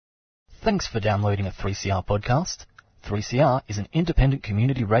Thanks for downloading a 3CR podcast. 3CR is an independent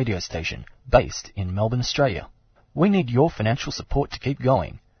community radio station based in Melbourne, Australia. We need your financial support to keep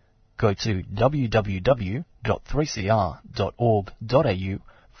going. Go to www.3cr.org.au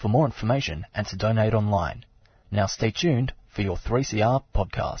for more information and to donate online. Now stay tuned for your 3CR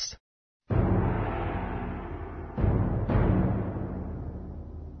podcast.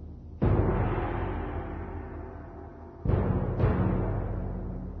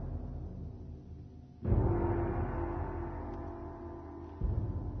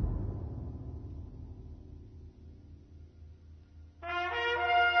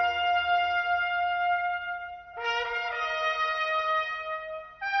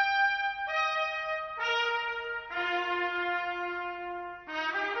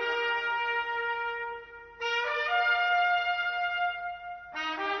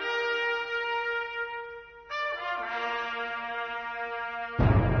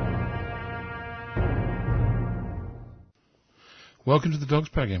 Welcome to the Dogs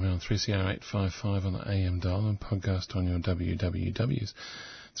Program on 3CR 855 on the AM dial and podcast on your WWWs.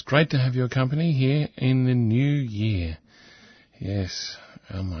 It's great to have your company here in the new year. Yes,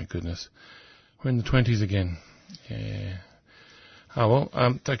 oh my goodness. We're in the 20s again. Yeah. Oh well,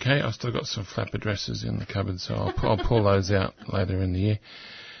 it's okay. I've still got some flapper dresses in the cupboard, so I'll pull those out later in the year.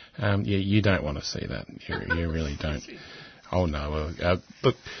 Yeah, you don't want to see that. You really don't. Oh no.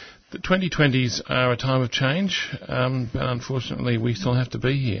 Look. The 2020s are a time of change, but unfortunately we still have to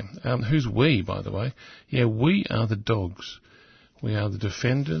be here. Who's we, by the way? Yeah, we are the dogs. We are the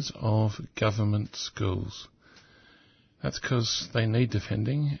defenders of government schools. That's because they need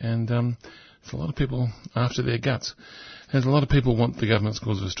defending, and there's a lot of people after their guts. There's a lot of people want the government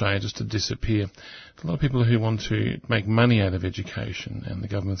schools of Australia just to disappear. There's a lot of people who want to make money out of education, and the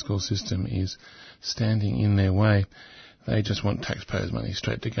government school system is standing in their way. They just want taxpayers' money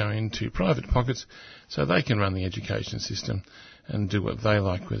straight to go into private pockets so they can run the education system and do what they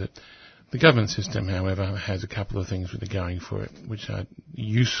like with it. The government system, however, has a couple of things that are going for it which are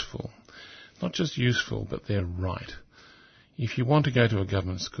useful. Not just useful, but they're right. If you want to go to a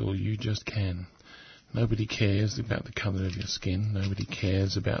government school, you just can. Nobody cares about the colour of your skin. Nobody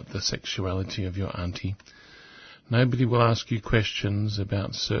cares about the sexuality of your auntie. Nobody will ask you questions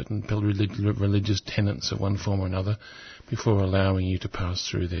about certain religious tenets of one form or another before allowing you to pass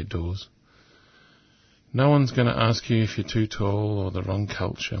through their doors. No one's going to ask you if you're too tall or the wrong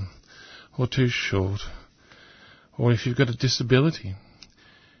culture, or too short, or if you've got a disability,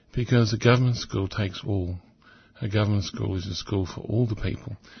 because a government school takes all. A government school is a school for all the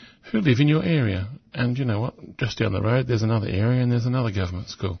people who live in your area. And you know what? Just down the road there's another area and there's another government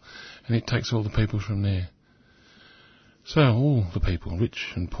school, and it takes all the people from there. So all the people,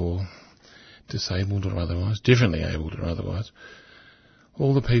 rich and poor, disabled or otherwise, differently abled or otherwise,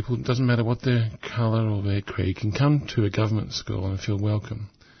 all the people, it doesn't matter what their colour or their creed, can come to a government school and feel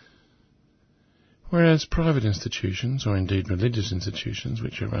welcome. Whereas private institutions, or indeed religious institutions,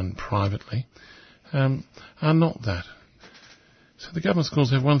 which are run privately, are not that. So the government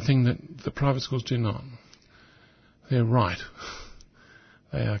schools have one thing that the private schools do not. They're right.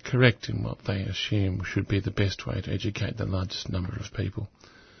 They are correct in what they assume should be the best way to educate the largest number of people.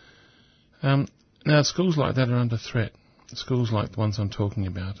 Now, schools like that are under threat. Schools like the ones I'm talking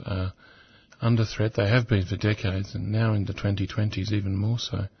about are under threat. They have been for decades, and now in the 2020s even more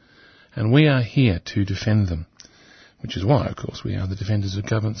so. And we are here to defend them, which is why, of course, we are the defenders of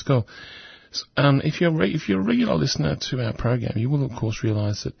government school. If you're a regular listener to our program, you will, of course,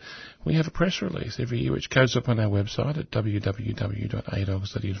 realise that we have a press release every year which goes up on our website at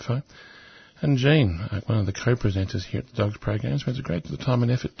www.adogs.info. And Jean, one of the co-presenters here at the Dogs program, spends a great deal of time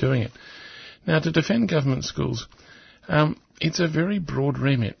and effort doing it. Now, to defend government schools, it's a very broad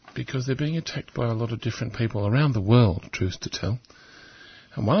remit because they're being attacked by a lot of different people around the world, truth to tell.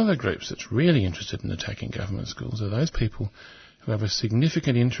 And one of the groups that's really interested in attacking government schools are those people who have a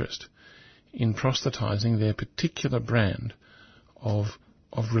significant interest in proselytising their particular brand of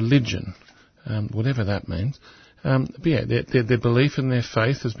religion, whatever that means. But yeah, their belief in their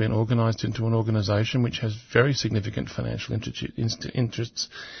faith has been organised into an organisation which has very significant financial interests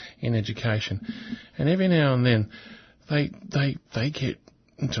in education. And every now and then they get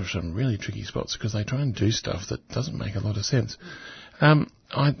into some really tricky spots because they try and do stuff that doesn't make a lot of sense.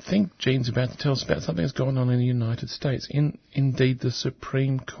 I think Jean's about to tell us about something that's gone on in the United States, indeed the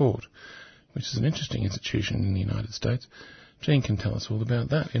Supreme Court, which is an interesting institution in the United States. Jean can tell us all about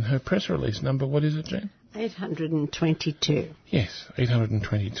that in her press release number. What is it, Jean? 822. Yes,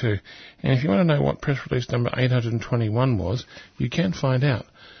 822. And if you want to know what press release number 821 was, you can find out.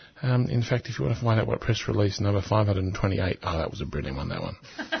 In fact, if you want to find out what press release number 528, that was a brilliant one, that one,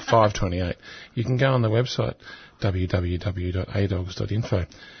 528, you can go on the website, www.adogs.info.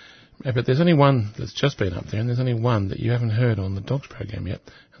 But there's only one that's just been up there, and there's only one that you haven't heard on the Dogs program yet,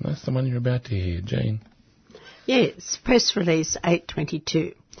 and that's the one you're about to hear. Jane. Yes, press release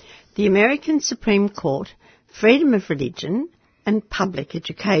 822. The American Supreme Court, Freedom of Religion and Public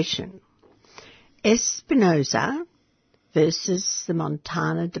Education. Espinoza versus the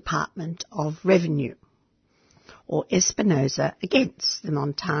Montana Department of Revenue, or Espinoza against the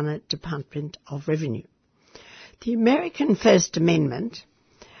Montana Department of Revenue. The American First Amendment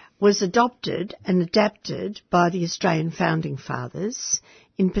was adopted and adapted by the Australian Founding Fathers,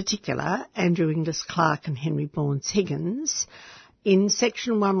 in particular Andrew Inglis Clark and Henry Bauns-Higgins, in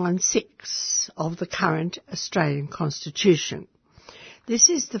Section 116 of the current Australian Constitution. This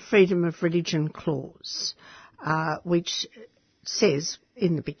is the Freedom of Religion Clause, which says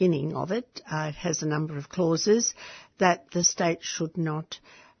in the beginning of it, it has a number of clauses, that the state should not,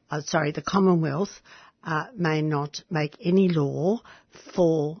 the Commonwealth may not make any law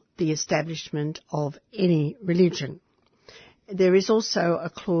for the establishment of any religion. There is also a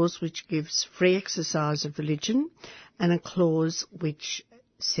clause which gives free exercise of religion, and a clause which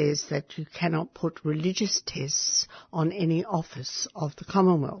says that you cannot put religious tests on any office of the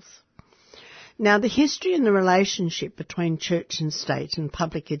Commonwealth. Now, the history and the relationship between church and state and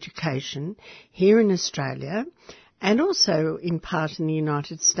public education here in Australia, and also in part in the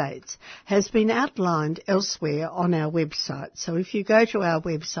United States, has been outlined elsewhere on our website. So if you go to our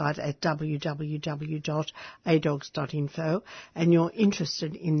website at www.adogs.info and you're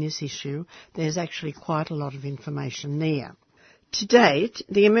interested in this issue, there's actually quite a lot of information there. To date,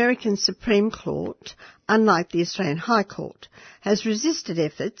 the American Supreme Court, unlike the Australian High Court, has resisted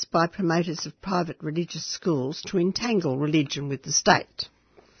efforts by promoters of private religious schools to entangle religion with the state.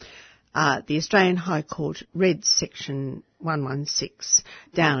 The Australian High Court read Section 116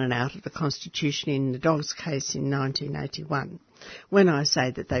 down and out of the Constitution in the Dogs case in 1981. When I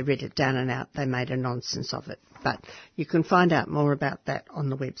say that they read it down and out, they made a nonsense of it. But you can find out more about that on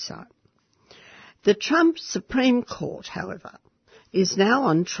the website. The Trump Supreme Court, however, is now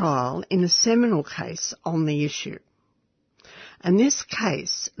on trial in a seminal case on the issue. And this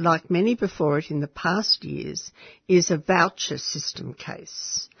case, like many before it in the past years, is a voucher system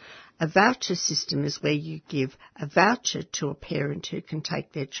case. A voucher system is where you give a voucher to a parent who can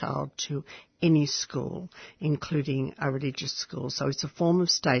take their child to any school, including a religious school. So it's a form of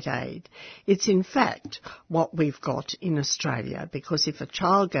state aid. It's in fact what we've got in Australia, because if a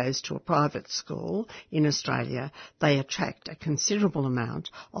child goes to a private school in Australia, they attract a considerable amount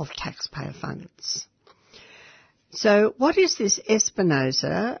of taxpayer funds. So what is this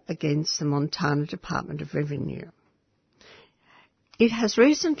Espinoza against the Montana Department of Revenue? It has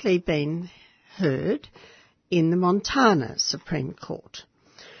recently been heard in the Montana Supreme Court.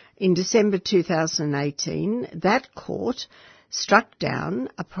 In December 2018, that court struck down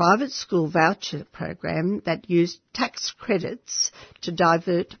a private school voucher program that used tax credits to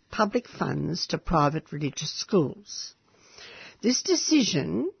divert public funds to private religious schools. This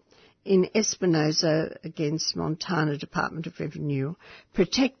decision in Espinoza against Montana Department of Revenue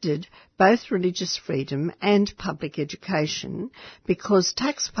protected both religious freedom and public education, because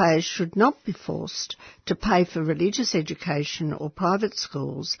taxpayers should not be forced to pay for religious education or private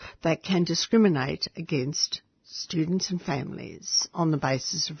schools that can discriminate against students and families on the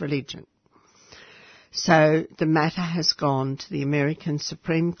basis of religion. So the matter has gone to the American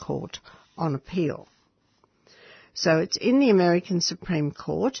Supreme Court on appeal. So it's in the American Supreme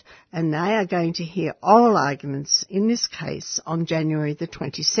Court, and they are going to hear oral arguments in this case on January the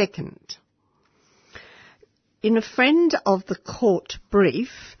 22nd. In a friend of the court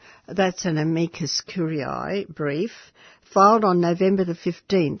brief, that's an amicus curiae brief, filed on November the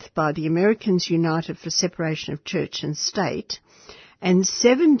 15th by the Americans United for Separation of Church and State and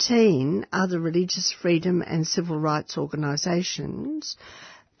 17 other religious freedom and civil rights organisations,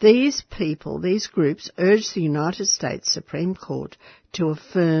 these groups urge the United States Supreme Court to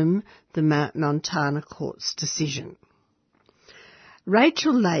affirm the Montana Court's decision.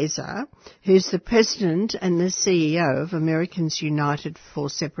 Rachel Laser, who's the president and the CEO of Americans United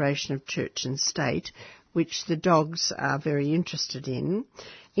for Separation of Church and State, which the Dogs are very interested in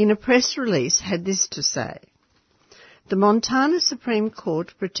a press release had this to say: The Montana Supreme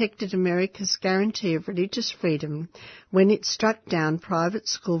Court protected America's guarantee of religious freedom when it struck down private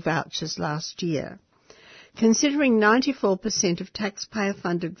school vouchers last year. Considering 94% of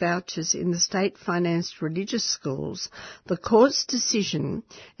taxpayer-funded vouchers in the state-financed religious schools, the court's decision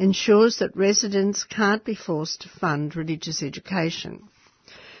ensures that residents can't be forced to fund religious education.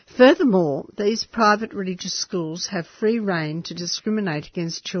 Furthermore, these private religious schools have free rein to discriminate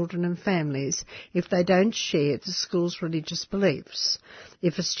against children and families if they don't share the school's religious beliefs,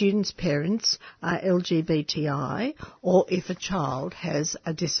 if a student's parents are LGBTI, or if a child has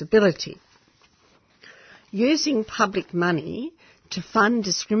a disability. Using public money to fund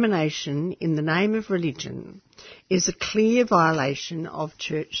discrimination in the name of religion is a clear violation of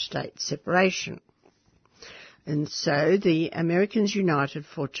church-state separation. And so the Americans United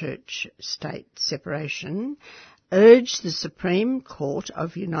for Church-State Separation urged the Supreme Court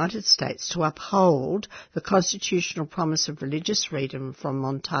of the United States to uphold the constitutional promise of religious freedom from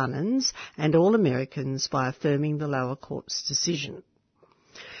Montanans and all Americans by affirming the lower court's decision.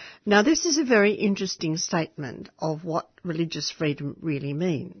 Now, this is a very interesting statement of what religious freedom really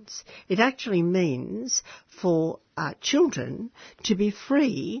means. It actually means for children to be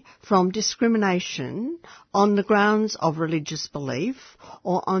free from discrimination on the grounds of religious belief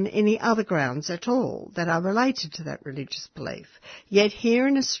or on any other grounds at all that are related to that religious belief. Yet here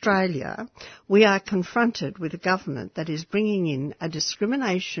in Australia, we are confronted with a government that is bringing in a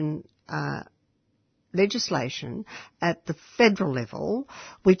discrimination legislation at the federal level,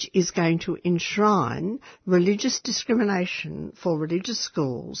 which is going to enshrine religious discrimination for religious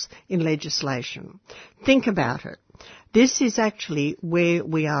schools in legislation. Think about it. This is actually where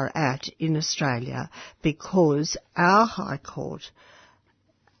we are at in Australia because our High Court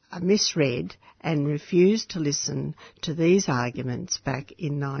misread and refused to listen to these arguments back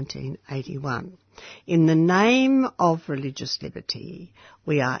in 1981. In the name of religious liberty,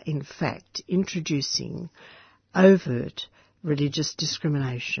 we are in fact introducing overt religious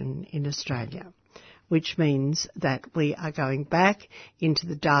discrimination in Australia, which means that we are going back into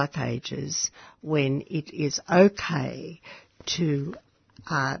the dark ages when it is okay to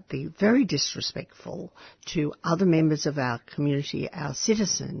be very disrespectful to other members of our community, our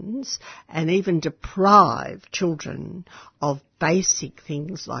citizens, and even deprive children of basic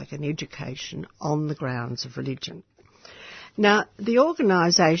things like an education on the grounds of religion. Now, the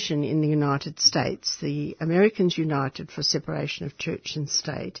organisation in the United States, the Americans United for Separation of Church and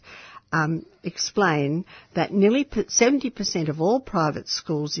State, explain that nearly 70% of all private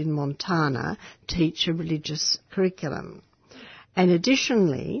schools in Montana teach a religious curriculum. And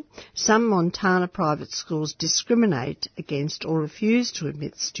additionally, some Montana private schools discriminate against or refuse to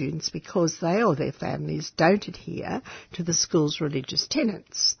admit students because they or their families don't adhere to the school's religious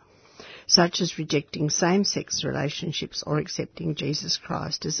tenets, such as rejecting same-sex relationships or accepting Jesus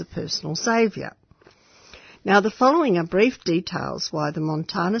Christ as a personal saviour. Now, the following are brief details why the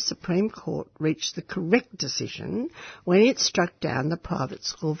Montana Supreme Court reached the correct decision when it struck down the private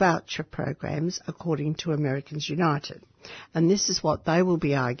school voucher programs according to Americans United. And this is what they will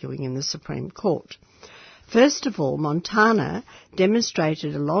be arguing in the Supreme Court. First of all, Montana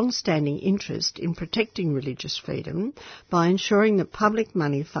demonstrated a long-standing interest in protecting religious freedom by ensuring that public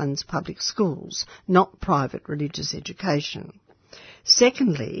money funds public schools, not private religious education.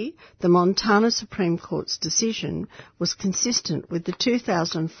 Secondly, the Montana Supreme Court's decision was consistent with the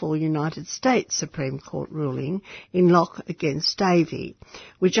 2004 United States Supreme Court ruling in Locke against Davey,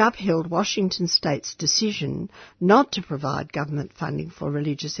 which upheld Washington State's decision not to provide government funding for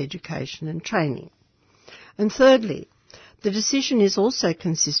religious education and training. And thirdly, the decision is also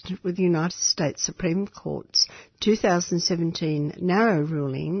consistent with the United States Supreme Court's 2017 narrow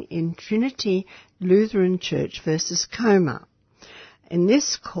ruling in Trinity Lutheran Church versus Coma. In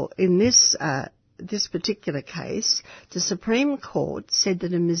this particular case, the Supreme Court said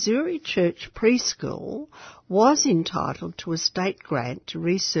that a Missouri church preschool was entitled to a state grant to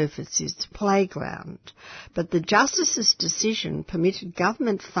resurface its playground, but the justice's decision permitted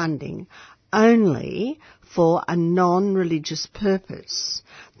government funding only for a non-religious purpose.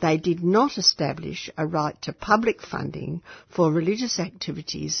 They did not establish a right to public funding for religious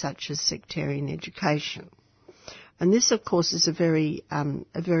activities such as sectarian education. And this, of course, is a very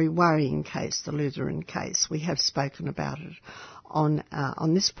worrying case, the Lutheran case. We have spoken about it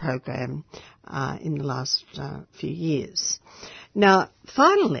on this program in the last few years. Now,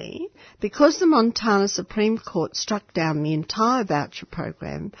 finally, because the Montana Supreme Court struck down the entire voucher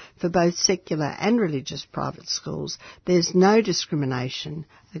program for both secular and religious private schools, there's no discrimination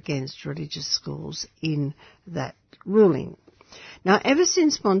against religious schools in that ruling. Now, ever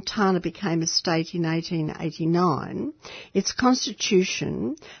since Montana became a state in 1889, its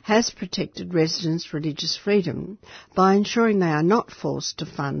constitution has protected residents' religious freedom by ensuring they are not forced to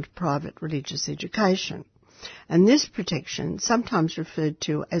fund private religious education. And this protection, sometimes referred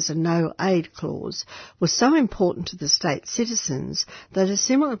to as a no-aid clause, was so important to the state citizens that a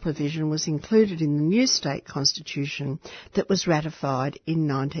similar provision was included in the new state constitution that was ratified in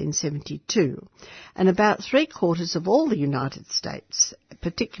 1972. And about three-quarters of all the United States,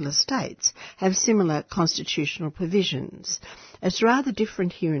 particular states, have similar constitutional provisions. It's rather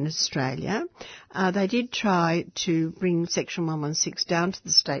different here in Australia. They did try to bring Section 116 down to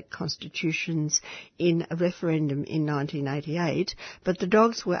the state constitutions in a referendum in 1988, but the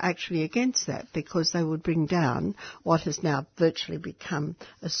Dogs were actually against that because they would bring down what has now virtually become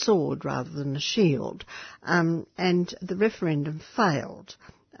a sword rather than a shield. And the referendum failed.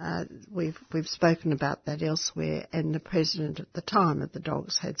 We've spoken about that elsewhere, and the president at the time of the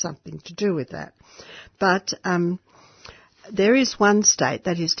Dogs had something to do with that. But there is one state,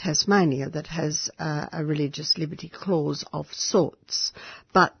 that is Tasmania, that has a religious liberty clause of sorts.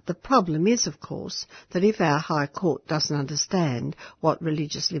 But the problem is, of course, that if our High Court doesn't understand what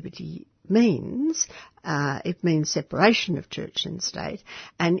religious liberty means, it means separation of church and state,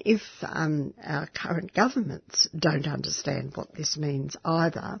 and if our current governments don't understand what this means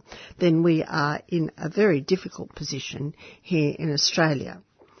either, then we are in a very difficult position here in Australia.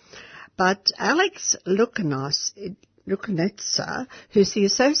 But Alex Lukanetsa, who's the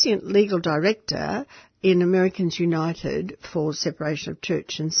Associate Legal Director in Americans United for Separation of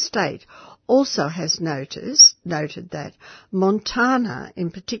Church and State, also has noted that Montana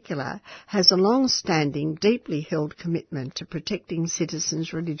in particular has a long-standing, deeply held commitment to protecting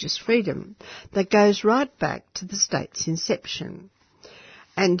citizens' religious freedom that goes right back to the state's inception.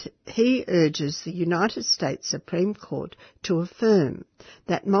 And he urges the United States Supreme Court to affirm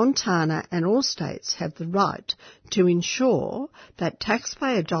that Montana and all states have the right to ensure that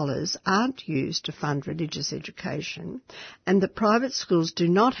taxpayer dollars aren't used to fund religious education, and that private schools do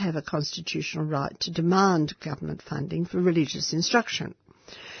not have a constitutional right to demand government funding for religious instruction.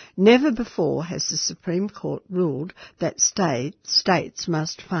 Never before has the Supreme Court ruled that states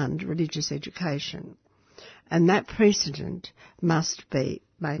must fund religious education, and that precedent must be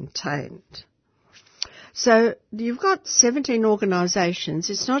maintained. So you've got 17 organisations.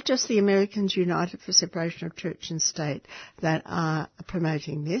 It's not just the Americans United for Separation of Church and State that are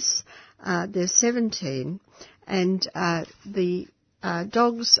promoting this. There's 17, and the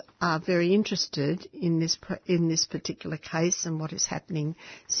Dogs are very interested in this particular case and what is happening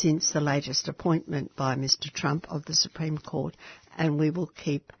since the latest appointment by Mr. Trump of the Supreme Court, and we will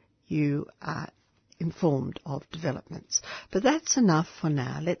keep you informed of developments. But that's enough for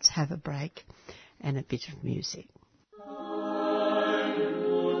now. Let's have a break and a bit of music.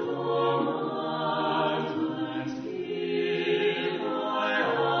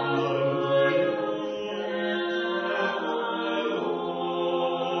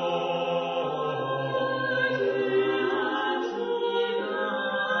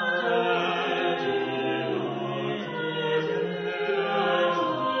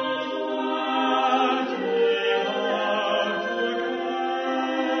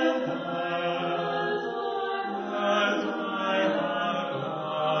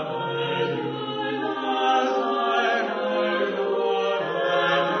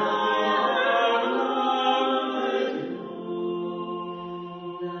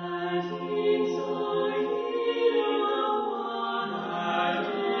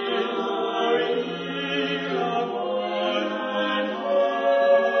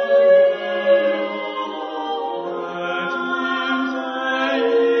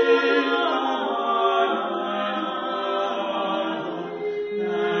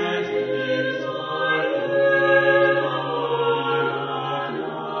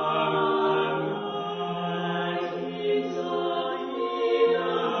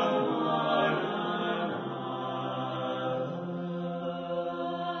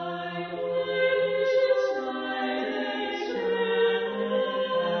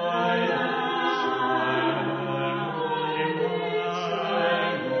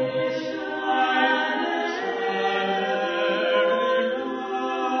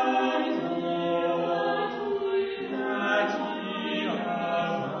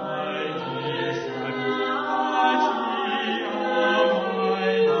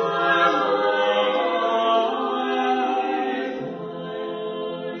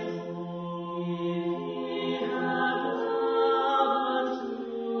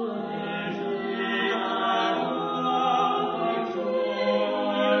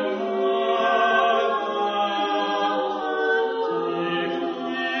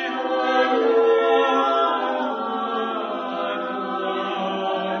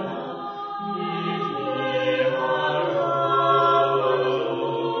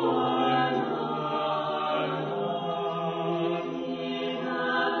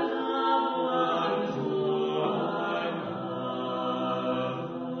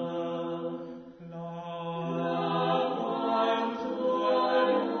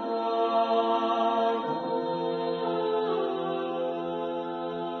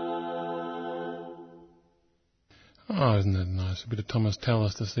 Oh, isn't that nice? A bit of Thomas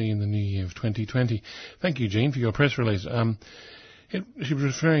Tallis to see in the new year of 2020. Thank you, Jean, for your press release. She was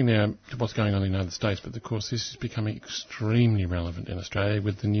referring now to what's going on in the United States, but of course this is becoming extremely relevant in Australia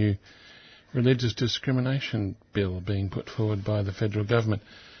with the new religious discrimination bill being put forward by the federal government.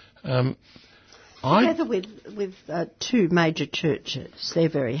 Together with two major churches, they're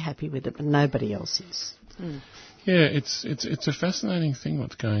very happy with it, but nobody else is. Mm. Yeah, it's a fascinating thing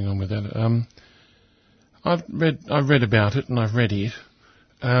what's going on with that. I've read about it and I've read it,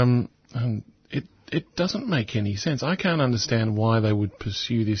 and it doesn't make any sense. I can't understand why they would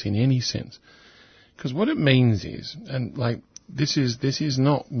pursue this in any sense, because what it means is, and like this is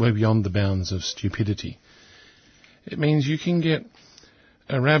not beyond the bounds of stupidity. It means you can get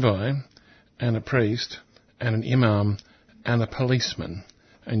a rabbi and a priest and an imam and a policeman,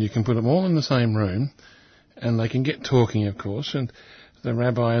 and you can put them all in the same room, and they can get talking, of course, and the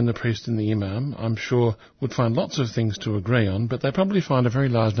rabbi and the priest and the imam, I'm sure, would find lots of things to agree on, but they probably find a very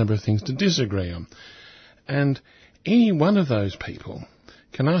large number of things to disagree on. And any one of those people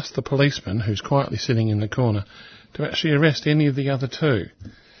can ask the policeman, who's quietly sitting in the corner, to actually arrest any of the other two,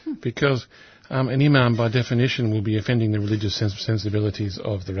 because an imam, by definition, will be offending the religious sensibilities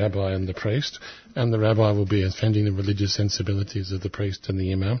of the rabbi and the priest, and the rabbi will be offending the religious sensibilities of the priest and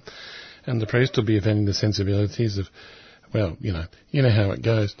the imam, and the priest will be offending the sensibilities of, well, you know how it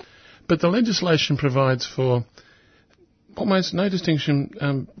goes. But the legislation provides for almost no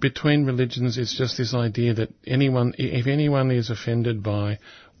distinction between religions. It's just this idea that if anyone is offended by,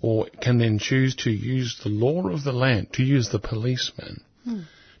 or can then choose to use the law of the land, to use the policeman,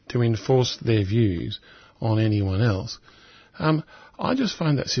 to enforce their views on anyone else, I just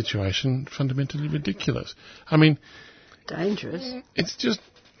find that situation fundamentally ridiculous. I mean, dangerous. It's just,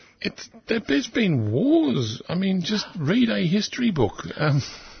 there's been wars. I mean, just read a history book.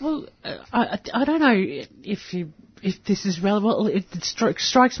 Well, I don't know if this is relevant. Well, it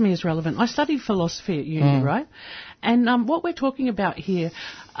strikes me as relevant. I studied philosophy at uni, right? And what we're talking about here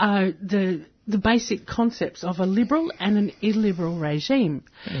are the basic concepts of a liberal and an illiberal regime.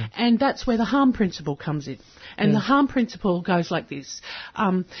 And that's where the harm principle comes in. And the harm principle goes like this.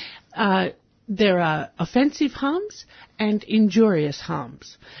 There are offensive harms and injurious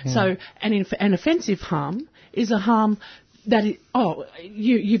harms. So an offensive harm is a harm that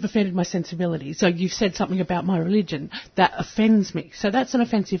you've offended my sensibility. So you've said something about my religion that offends me. So that's an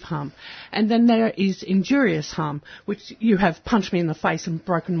offensive harm. And then there is injurious harm, which you have punched me in the face and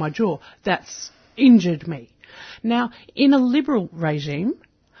broken my jaw. That's injured me. Now, in a liberal regime,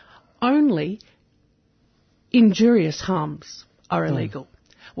 only injurious harms are illegal.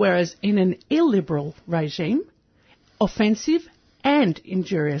 Whereas in an illiberal regime, offensive and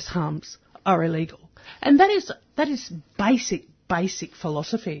injurious harms are illegal. And that is basic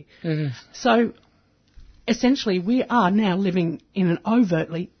philosophy. So essentially we are now living in an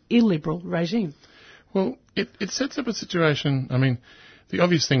overtly illiberal regime. Well, it sets up a situation. I mean, the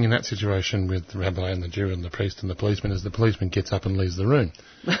obvious thing in that situation with the rabbi and the Jew and the priest and the policeman is the policeman gets up and leaves the room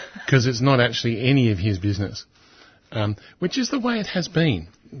because it's not actually any of his business, which is the way it has been.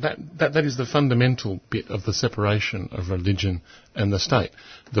 That is the fundamental bit of the separation of religion and the state.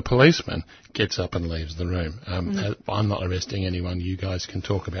 The policeman gets up and leaves the room. I'm not arresting anyone. You guys can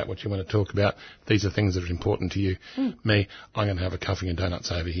talk about what you want to talk about. These are things that are important to you. Me, I'm going to have a coffee and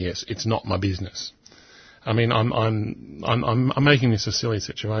donuts over here. It's not my business. I mean, I'm making this a silly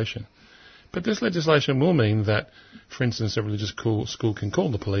situation. But this legislation will mean that, for instance, a religious school can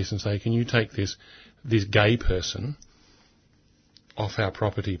call the police and say, can you take this gay person off our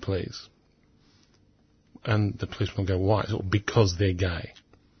property, please? And the policeman will go, why? So, because they're gay.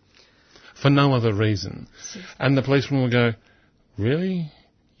 For no other reason. And the policeman will go, really?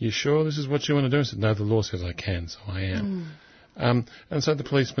 You sure this is what you want to do? I said, no, the law says I can, so I am. And so the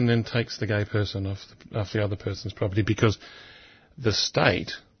policeman then takes the gay person off the other person's property because the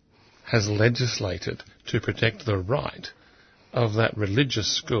state has legislated to protect the right of that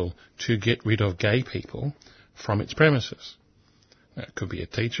religious school to get rid of gay people from its premises. Now, it could be a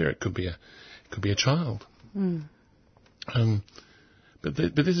teacher, it could be a child. But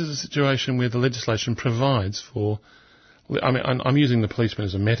this is a situation where the legislation provides for. I mean, I'm using the policeman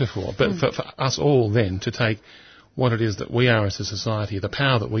as a metaphor, but for us all then to take what it is that we are as a society, the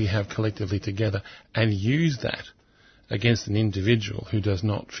power that we have collectively together, and use that against an individual who does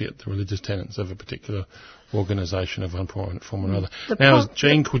not fit the religious tenets of a particular organisation of one form or another. Now, as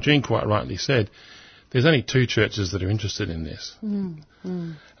Jean quite rightly said, there's only two churches that are interested in this.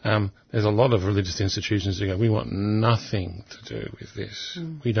 There's a lot of religious institutions who go, we want nothing to do with this.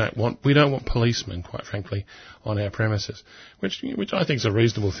 We don't want policemen, quite frankly, on our premises, which I think is a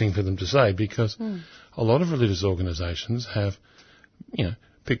reasonable thing for them to say, because a lot of religious organisations have,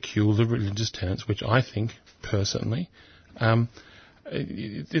 peculiar religious tenets, which I think, personally,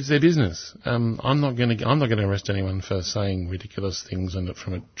 it's their business. I'm not going to arrest anyone for saying ridiculous things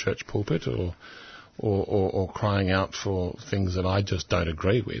from a church pulpit or crying out for things that I just don't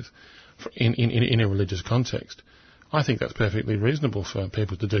agree with in a religious context. I think that's perfectly reasonable for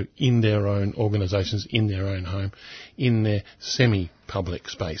people to do in their own organisations, in their own home, in their semi-public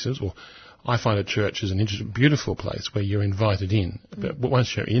spaces. Or I find a church is an beautiful place where you're invited in. But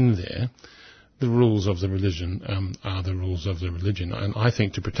once you're in there, the rules of the religion are the rules of the religion. And I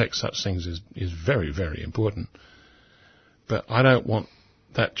think to protect such things is very, very important. But I don't want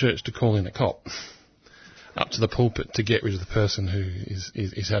that church to call in a cop up to the pulpit to get rid of the person who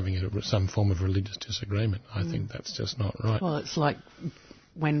is having some form of religious disagreement. I think that's just not right. Well, it's like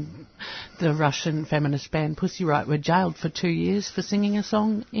when the Russian feminist band Pussy Riot were jailed for 2 years for singing a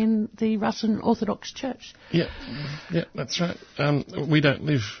song in the Russian Orthodox Church. Yeah, that's right. We don't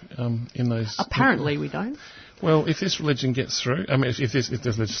live in those... Apparently we don't. Well, if this religion gets through, if this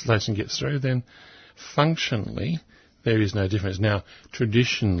legislation gets through, then functionally there is no difference. Now,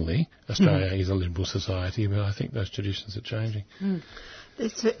 traditionally, Australia is a liberal society, but I think those traditions are changing.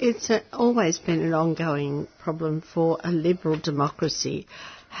 It's always been an ongoing problem for a liberal democracy.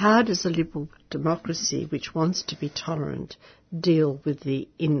 How does a liberal democracy, which wants to be tolerant, deal with the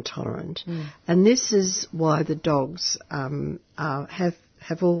intolerant? And this is why the Dogs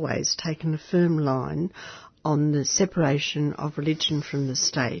have always taken a firm line on the separation of religion from the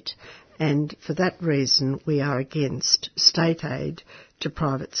state. And for that reason, we are against state aid to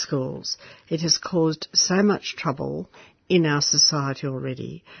private schools. It has caused so much trouble in our society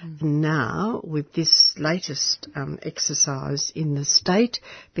already. And now, with this latest exercise in the state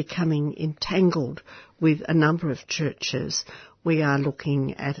becoming entangled with a number of churches, we are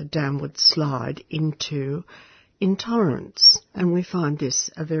looking at a downward slide into intolerance. And we find this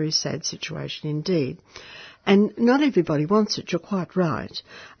a very sad situation indeed. And not everybody wants it, you're quite right.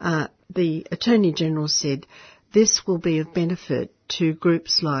 The Attorney-General said this will be of benefit to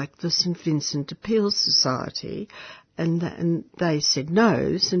groups like the St Vincent Appeals Society, and they said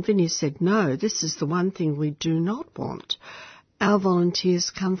no. St Vinny's said no, this is the one thing we do not want. Our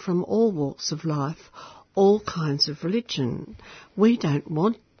volunteers come from all walks of life, all kinds of religion. We don't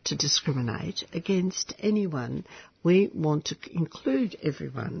want to discriminate against anyone. We want to include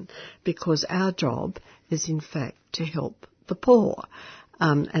everyone because our job is in fact to help the poor.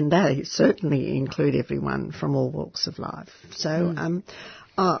 And they certainly include everyone from all walks of life. So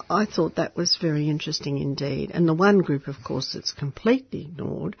I thought that was very interesting indeed. And the one group, of course, that's completely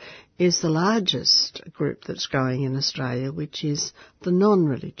ignored is the largest group that's growing in Australia, which is the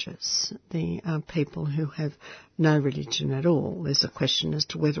non-religious, the people who have no religion at all. There's a question as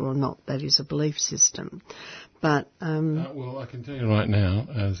to whether or not that is a belief system. But well, I can tell you right now,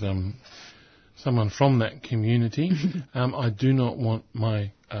 as someone from that community, I do not want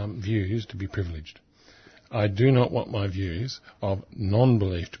my views to be privileged. I do not want my views of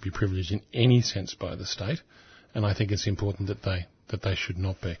non-belief to be privileged in any sense by the state, and I think it's important that they should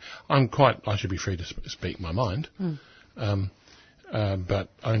not be. I should be free to speak my mind, but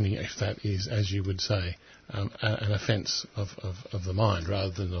only if that is, as you would say, an offence of the mind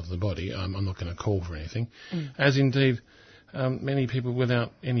rather than of the body. I'm not going to call for anything, as indeed many people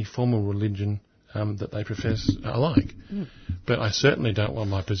without any formal religion that they profess are like. But I certainly don't want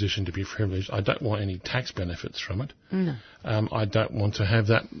my position to be privileged. I don't want any tax benefits from it. No. I don't want to have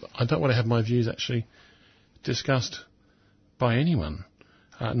that. I don't want to have my views actually discussed by anyone,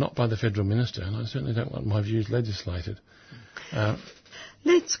 not by the federal minister, and I certainly don't want my views legislated.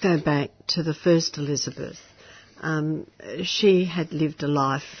 Let's go back to the first Elizabeth. She had lived a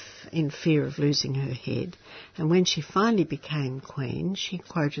life in fear of losing her head, and when she finally became queen, she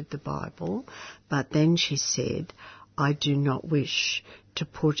quoted the Bible, but then she said, I do not wish to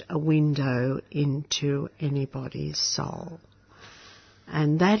put a window into anybody's soul.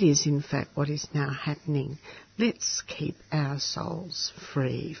 And that is in fact what is now happening. Let's keep our souls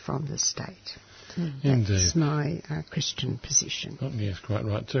free from the state. Indeed. That's my Christian position. Oh, yes, quite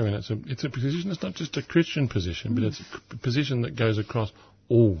right too. And it's a position. It's not just a Christian position, but it's a position that goes across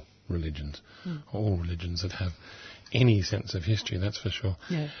all religions, all religions that have any sense of history. That's for sure.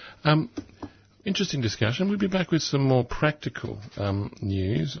 Yeah. Interesting discussion. We'll be back with some more practical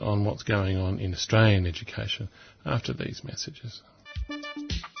news on what's going on in Australian education after these messages.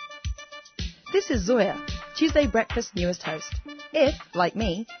 This is Zoya, Tuesday Breakfast newest host. If, like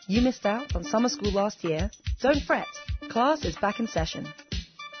me, you missed out on summer school last year, don't fret. Class is back in session.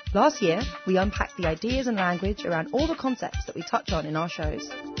 Last year, we unpacked the ideas and language around all the concepts that we touch on in our shows.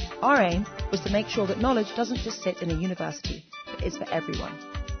 Our aim was to make sure that knowledge doesn't just sit in a university, but is for everyone.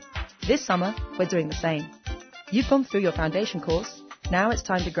 This summer, we're doing the same. You've gone through your foundation course, now it's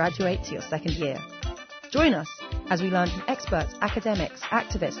time to graduate to your second year. Join us as we learn from experts, academics,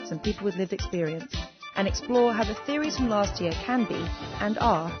 activists and people with lived experience, and explore how the theories from last year can be, and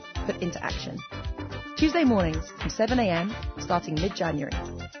are, put into action. Tuesday mornings from 7 a.m, starting mid-January,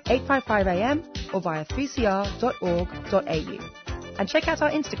 8:55 a.m, or via 3cr.org.au. And check out our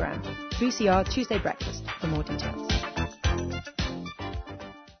Instagram, 3CR Tuesday Breakfast, for more details.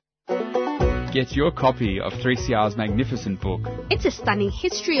 Get your copy of 3CR's magnificent book. It's a stunning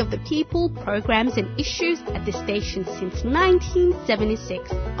history of the people, programs and issues at the station since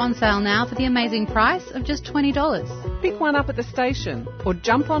 1976. On sale now for the amazing price of just $20. Pick one up at the station or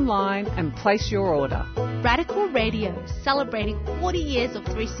jump online and place your order. Radical Radio, celebrating 40 years of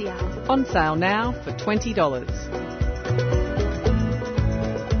 3CR. On sale now for $20.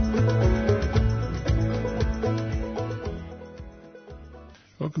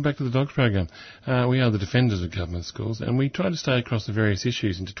 Welcome back to the Dogs Program. We are the defenders of government schools, and we try to stay across the various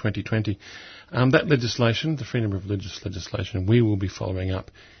issues into 2020. That legislation, the freedom of religious legislation, we will be following up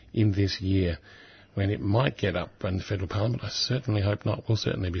in this year when it might get up in the Federal Parliament. I certainly hope not. We'll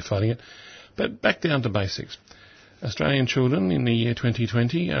certainly be fighting it. But back down to basics. Australian children in the year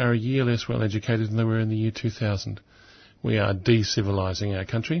 2020 are a year less well educated than they were in the year 2000. We are de-civilising our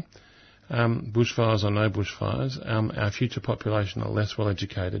country. Bushfires or no bushfires, our future population are less well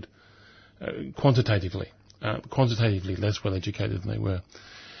educated, quantitatively less well educated than they were.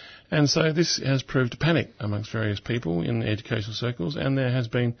 And so this has proved a panic amongst various people in educational circles, and there has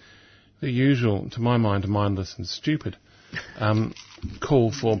been the usual, to my mind, mindless and stupid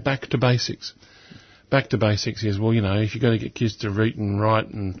call for back to basics. Back to basics is, well, you know, if you've got to get kids to read and write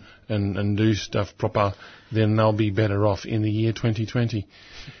and do stuff proper, then they'll be better off in the year 2020.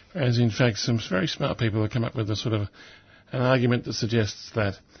 As in fact, some very smart people have come up with a sort of an argument that suggests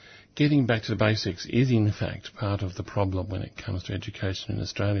that getting back to the basics is in fact part of the problem when it comes to education in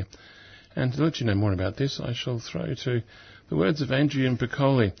Australia. And to let you know more about this, I shall throw to the words of Adrian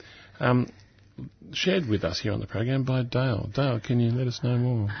Piccoli, shared with us here on the program by Dale. Dale, can you let us know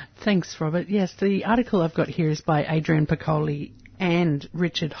more? Thanks, Robert. Yes, the article I've got here is by Adrian Piccoli and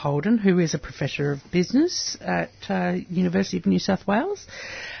Richard Holden, who is a Professor of Business at University of New South Wales.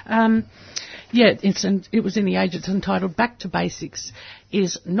 It was in The Age. It's entitled "Back to Basics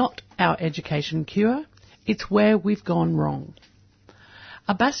is not our education cure, it's where we've gone wrong."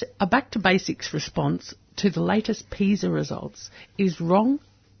 A back to basics response to the latest PISA results is wrong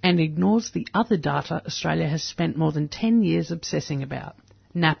and ignores the other data Australia has spent more than 10 years obsessing about: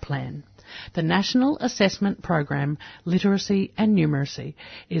 NAPLAN. The National Assessment Program, Literacy and Numeracy,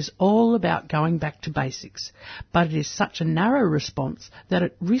 is all about going back to basics, but it is such a narrow response that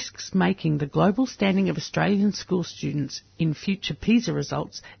it risks making the global standing of Australian school students in future PISA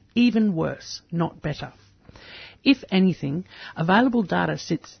results even worse, not better. If anything, available data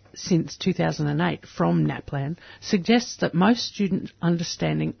since 2008 from NAPLAN suggests that most students'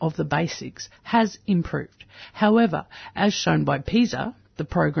 understanding of the basics has improved. However, as shown by PISA, the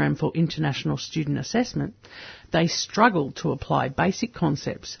Program for International Student Assessment, they struggle to apply basic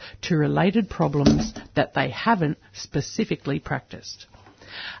concepts to related problems that they haven't specifically practiced.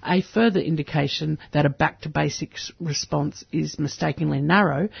 A further indication that a back-to-basics response is mistakenly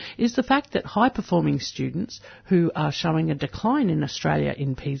narrow is the fact that high-performing students who are showing a decline in Australia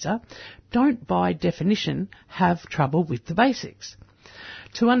in PISA don't, by definition, have trouble with the basics.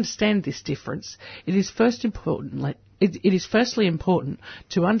 To understand this difference, it is firstly important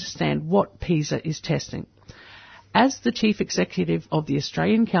to understand what PISA is testing. As the Chief Executive of the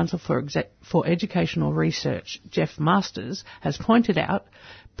Australian Council for Educational Research, Jeff Masters, has pointed out,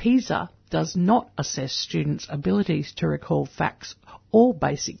 PISA does not assess students' abilities to recall facts or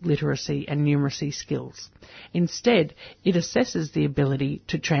basic literacy and numeracy skills. Instead, it assesses the ability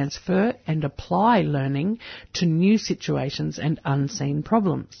to transfer and apply learning to new situations and unseen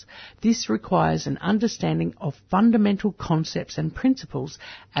problems. This requires an understanding of fundamental concepts and principles,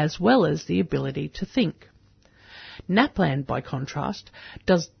 as well as the ability to think. NAPLAN, by contrast,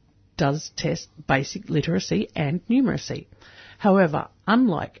 does test basic literacy and numeracy. However,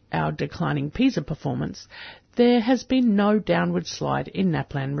 unlike our declining PISA performance, there has been no downward slide in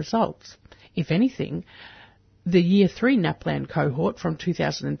NAPLAN results. If anything, the Year 3 NAPLAN cohort from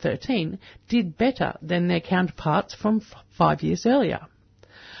 2013 did better than their counterparts from 5 years earlier.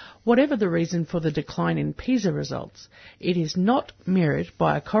 Whatever the reason for the decline in PISA results, it is not mirrored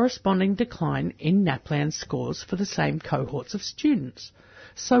by a corresponding decline in NAPLAN scores for the same cohorts of students.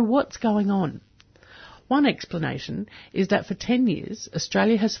 So what's going on? One explanation is that for 10 years,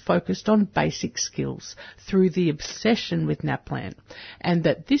 Australia has focused on basic skills through the obsession with NAPLAN, and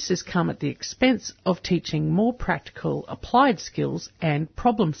that this has come at the expense of teaching more practical, applied skills and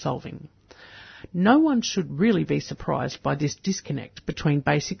problem solving. No one should really be surprised by this disconnect between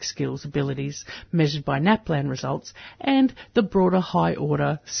basic skills abilities measured by NAPLAN results and the broader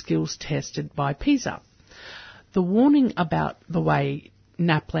high-order skills tested by PISA. The warning about the way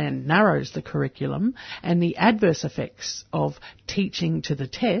NAPLAN narrows the curriculum and the adverse effects of teaching to the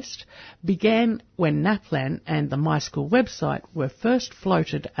test began when NAPLAN and the MySchool website were first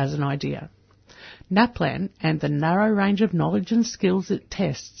floated as an idea. NAPLAN and the narrow range of knowledge and skills it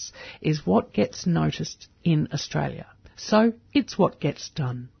tests is what gets noticed in Australia. So it's what gets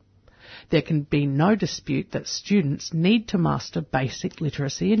done. There can be no dispute that students need to master basic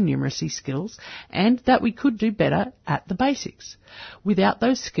literacy and numeracy skills and that we could do better at the basics. Without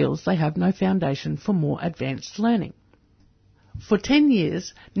those skills, they have no foundation for more advanced learning. For 10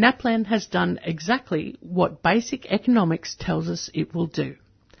 years, NAPLAN has done exactly what basic economics tells us it will do.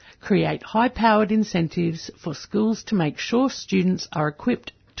 Create high-powered incentives for schools to make sure students are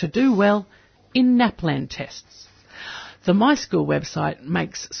equipped to do well in NAPLAN tests. The MySchool website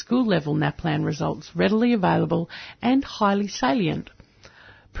makes school-level NAPLAN results readily available and highly salient.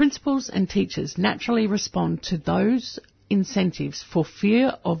 Principals and teachers naturally respond to those incentives for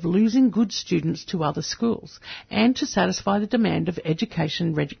fear of losing good students to other schools and to satisfy the demand of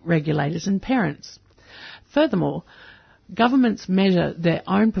education regulators and parents. Furthermore, governments measure their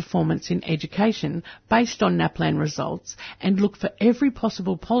own performance in education based on NAPLAN results and look for every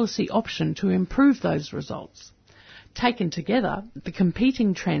possible policy option to improve those results. Taken together, the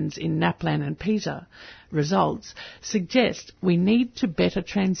competing trends in NAPLAN and PISA results suggest we need to better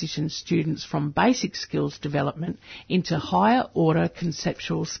transition students from basic skills development into higher order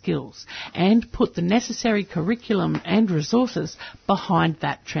conceptual skills and put the necessary curriculum and resources behind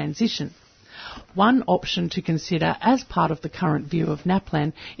that transition. One option to consider as part of the current view of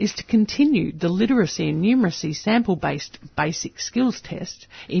NAPLAN is to continue the literacy and numeracy sample-based basic skills test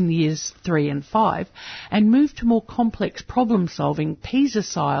in years 3 and 5 and move to more complex problem-solving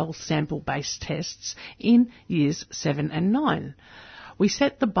PISA-style sample-based tests in years 7 and 9. We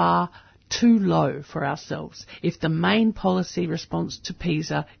set the bar too low for ourselves if the main policy response to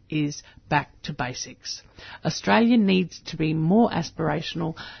PISA is back to basics. Australia needs to be more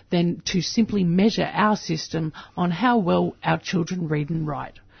aspirational than to simply measure our system on how well our children read and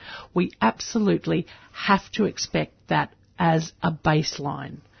write. We absolutely have to expect that as a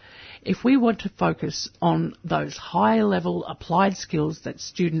baseline. If we want to focus on those high-level applied skills that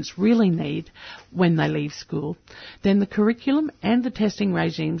students really need when they leave school, then the curriculum and the testing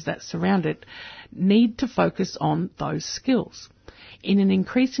regimes that surround it need to focus on those skills. In an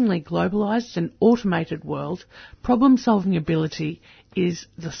increasingly globalised and automated world, problem-solving ability is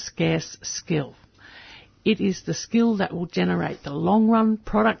the scarce skill. It is the skill that will generate the long-run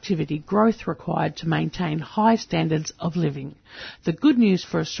productivity growth required to maintain high standards of living. The good news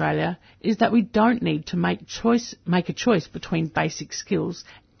for Australia is that we don't need to make a choice between basic skills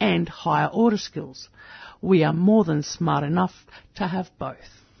and higher order skills. We are more than smart enough to have both.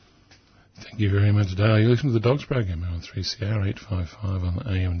 Thank you very much, Dale. You listen to the Dogs program on 3CR 855 on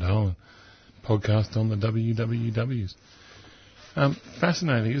the AM dial and podcast on the WWWs.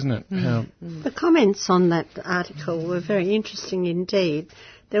 Fascinating, isn't it? The comments on that article were very interesting indeed.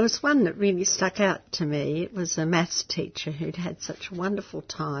 There was one that really stuck out to me. It was a maths teacher who'd had such a wonderful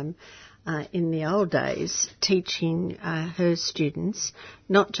time in the old days teaching her students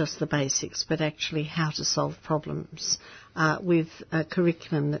not just the basics but actually how to solve problems with a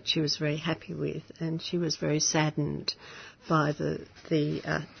curriculum that she was very happy with, and she was very saddened by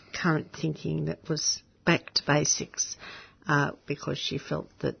the current thinking that was back to basics. Because she felt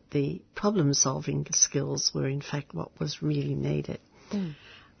that the problem-solving skills were in fact what was really needed.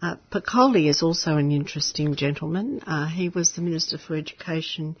 Piccoli is also an interesting gentleman. He was the Minister for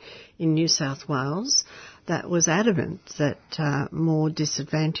Education in New South Wales that was adamant that more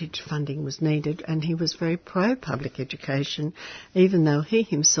disadvantaged funding was needed, and he was very pro-public education, even though he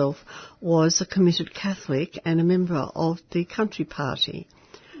himself was a committed Catholic and a member of the Country Party.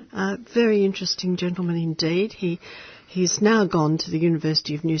 Very interesting gentleman indeed. He's now gone to the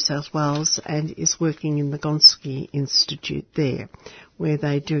University of New South Wales and is working in the Gonski Institute there, where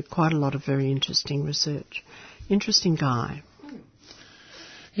they do quite a lot of very interesting research. Interesting guy.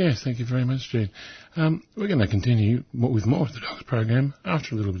 Yes, thank you very much, Jude. We're going to continue with more of the Dogs program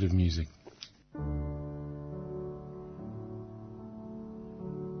after a little bit of music.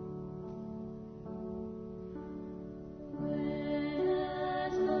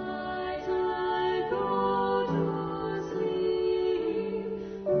 Go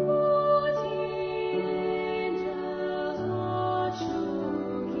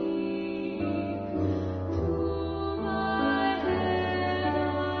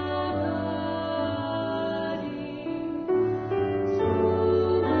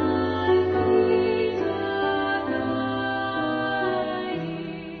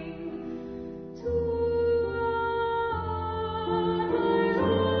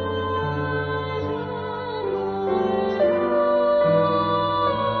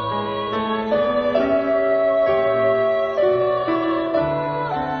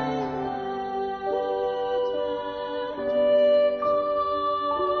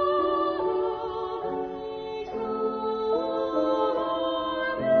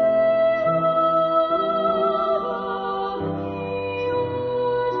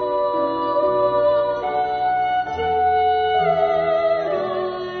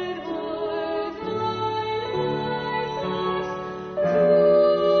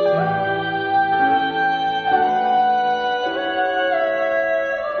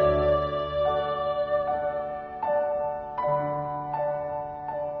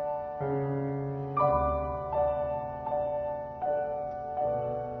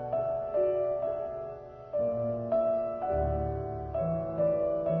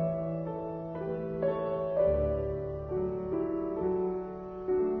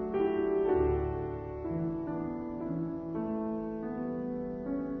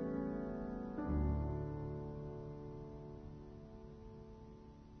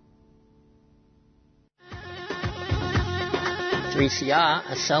 3CR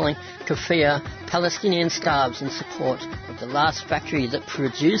are selling keffiyeh Palestinian scarves in support of the last factory that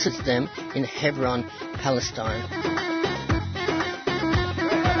produces them in Hebron, Palestine.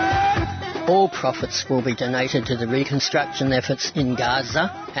 All profits will be donated to the reconstruction efforts in Gaza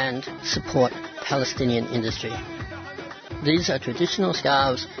and support Palestinian industry. These are traditional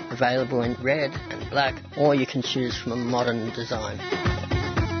scarves available in red and black, or you can choose from a modern design.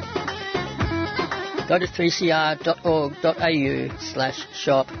 Go to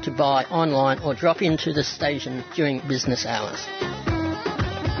 3cr.org.au/shop to buy online or drop into the station during business hours.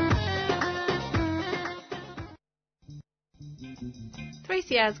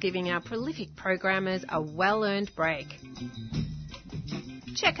 is giving our prolific programmers a well-earned break.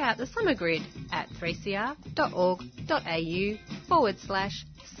 Check out the Summer Grid at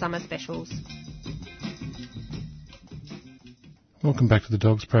 3cr.org.au/summer specials. Welcome back to the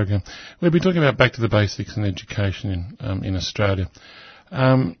Dogs program. We'll be talking about back to the basics in education in Australia.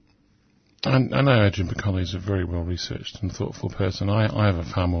 I know Adrian Piccoli is a very well-researched and thoughtful person. I have a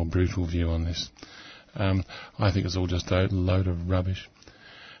far more brutal view on this. I think it's all just a load of rubbish.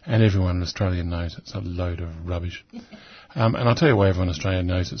 And everyone in Australia knows it's a load of rubbish. And I'll tell you why everyone in Australia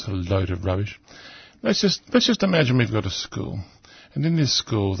knows it's a load of rubbish. Let's just imagine we've got a school. And in this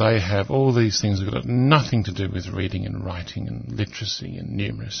school, they have all these things that have got nothing to do with reading and writing and literacy and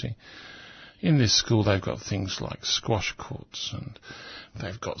numeracy. In this school, they've got things like squash courts, and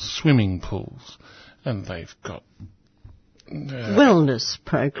they've got swimming pools, and they've got wellness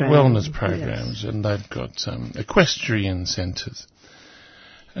programs, yes. And they've got equestrian centres.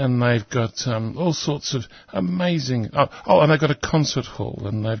 And they've got all sorts of amazing... and they've got a concert hall,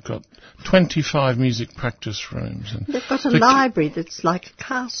 and they've got 25 music practice rooms. And they've got a library that's like a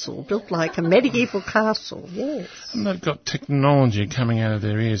castle, built like a medieval castle, yes. And they've got technology coming out of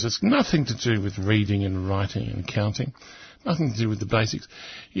their ears. It's nothing to do with reading and writing and counting, nothing to do with the basics.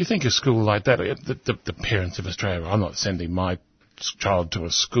 You think a school like that, the parents of Australia, I'm not sending my child to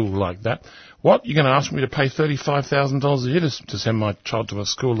a school like that. What? You're going to ask me to pay $35,000 a year to send my child to a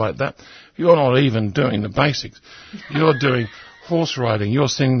school like that? You're not even doing the basics. You're doing horse riding. You're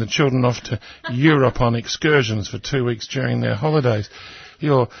sending the children off to Europe on excursions for 2 weeks during their holidays.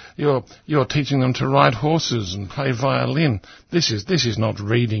 You're teaching them to ride horses and play violin. This is not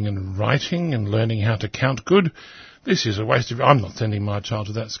reading and writing and learning how to count good. This is a waste of... I'm not sending my child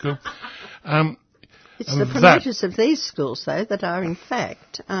to that school. It's the promoters of these schools, though, that are in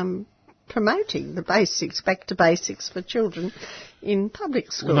fact promoting the basics, back to basics for children in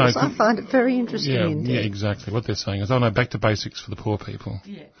public schools. Well, no, I find it very interesting indeed. Yeah, exactly. What they're saying is, no, back to basics for the poor people.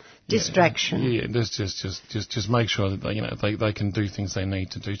 Yeah. Distraction. Yeah, just make sure that they can do things they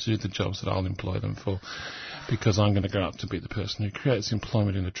need to do the jobs that I'll employ them for, because I'm going to grow up to be the person who creates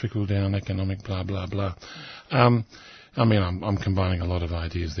employment in a trickle-down economic blah, blah, blah. I'm combining a lot of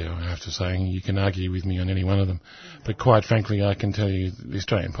ideas there, I have to say, and you can argue with me on any one of them. But quite frankly, I can tell you the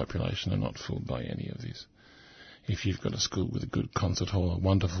Australian population are not fooled by any of this. If you've got a school with a good concert hall, a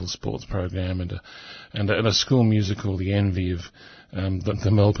wonderful sports program, and a school musical, the envy of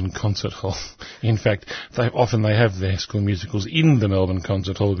the Melbourne Concert Hall. In fact, they have their school musicals in the Melbourne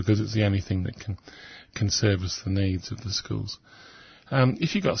Concert Hall because it's the only thing that can service the needs of the schools.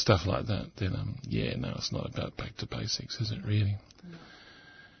 If you've got stuff like that, then, it's not about back to basics, is it really? No.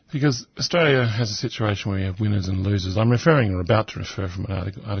 Because Australia has a situation where you have winners and losers. I'm about to refer from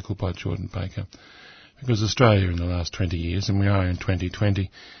an article by Jordan Baker. Because Australia in the last 20 years, and we are in 2020,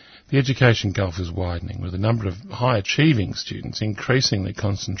 the education gulf is widening, with the number of high-achieving students increasingly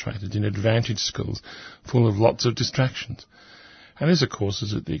concentrated in advantaged schools full of lots of distractions. And this, of course,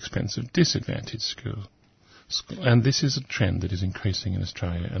 is at the expense of disadvantaged schools. And this is a trend that is increasing in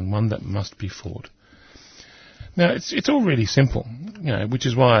Australia, and one that must be fought. Now, it's all really simple, which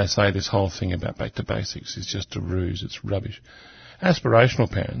is why I say this whole thing about back to basics is just a ruse, it's rubbish. Aspirational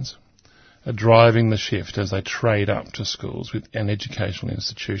parents are driving the shift as they trade up to schools and educational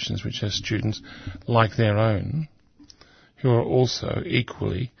institutions which have students like their own who are also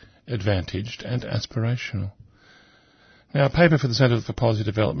equally advantaged and aspirational. Now, a paper for the Centre for Policy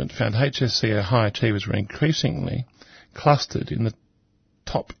Development found HSC high achievers were increasingly clustered in the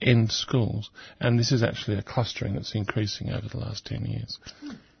top-end schools, and this is actually a clustering that's increasing over the last 10 years.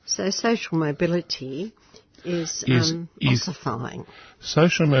 So social mobility is ossifying.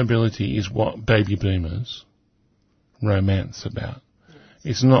 Social mobility is what baby boomers romance about.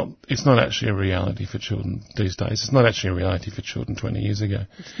 It's not actually a reality for children these days. It's not actually a reality for children 20 years ago.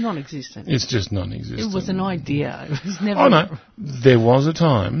 It's non-existent. It's just non-existent. It was an idea. It was never... Oh, no. There was a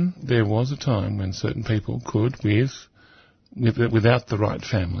time when certain people could, without the right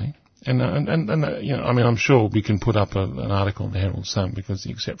family, And you know, I mean, I'm sure we can put up an article in the Herald Sun because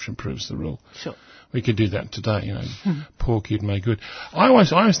the exception proves the rule. Sure. We could do that today, you know. Poor kid made good. I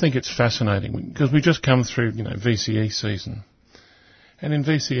always think it's fascinating because we just come through, you know, VCE season. And in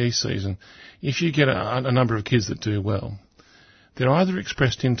VCE season, if you get a number of kids that do well, they're either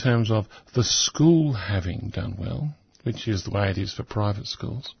expressed in terms of the school having done well, which is the way it is for private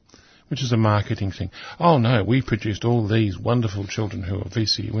schools, which is a marketing thing. Oh no, we produced all these wonderful children who are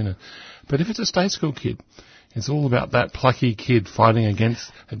VCE winners. But if it's a state school kid, it's all about that plucky kid fighting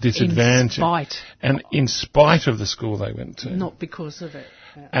against a disadvantage. In spite of the school they went to. Not because of it.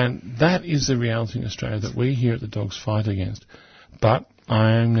 Yeah. And that is the reality in Australia that we here at the Dogs fight against. But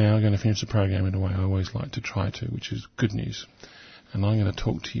I am now going to finish the program in a way I always like to try to, which is good news. And I'm going to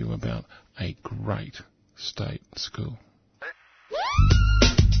talk to you about a great state school.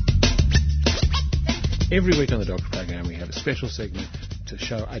 Every week on the Dogs program we have a special segment to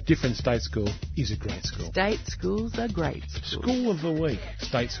show a different state school is a great school. State schools are great schools. School of the week.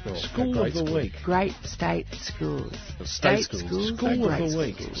 State school. School of the week. Great state schools. State schools. School of the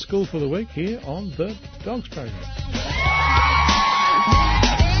week. School for the week here on the Dogs program.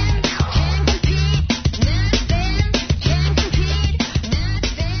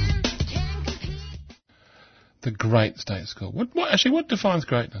 The great state school. What defines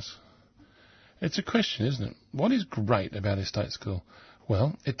greatness? It's a question, isn't it? What is great about a state school?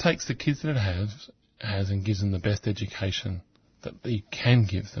 Well, it takes the kids that it has and gives them the best education that you can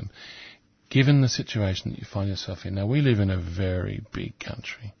give them, given the situation that you find yourself in. Now, we live in a very big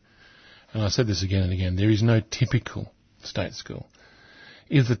country. And I said this again and again. There is no typical state school.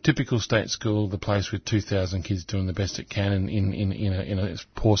 Is the typical state school the place with 2,000 kids doing the best it can in a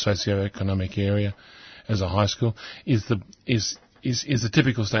poor socio-economic area as a high school? Is the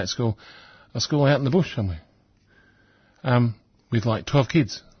typical state school a school out in the bush somewhere, with like 12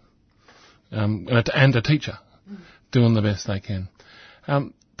 kids, and a teacher doing the best they can?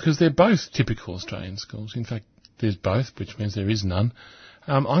 Because they're both typical Australian schools. In fact, there's both, which means there is none.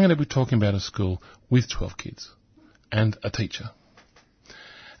 I'm going to be talking about a school with 12 kids and a teacher.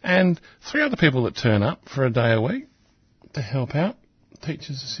 And 3 other people that turn up for a day a week to help out,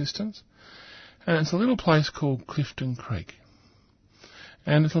 teachers' assistants. And it's a little place called Clifton Creek.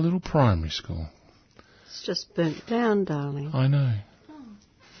 And it's a little primary school. It's just burnt down, darling. I know.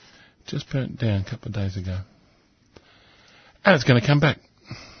 Just burnt down a couple of days ago. And it's going to come back.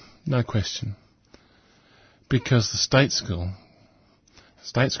 No question. Because the state school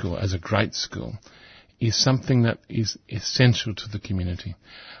as a great school, is something that is essential to the community.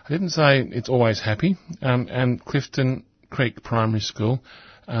 I didn't say it's always happy. And Clifton Creek Primary School,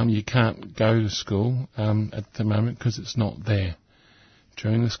 you can't go to school at the moment because it's not there.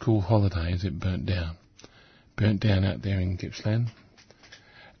 During the school holidays, it burnt down. Burnt down out there in Gippsland.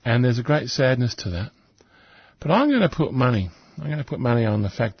 And there's a great sadness to that. But I'm going to put money on the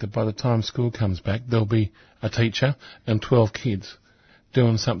fact that by the time school comes back, there'll be a teacher and 12 kids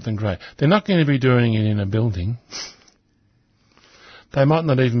doing something great. They're not going to be doing it in a building. They might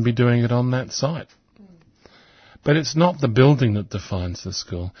not even be doing it on that site. But it's not the building that defines the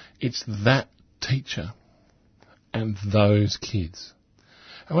school. It's that teacher and those kids.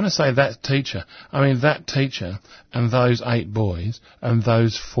 And when I say that teacher, I mean that teacher and those 8 boys and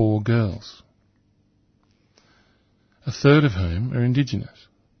those 4 girls. A third of whom are Indigenous.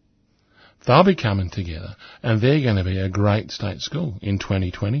 They'll be coming together and they're going to be a great state school in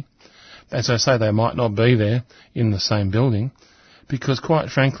 2020. As I say, they might not be there in the same building because, quite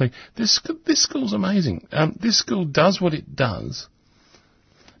frankly, this school's amazing. This school does what it does.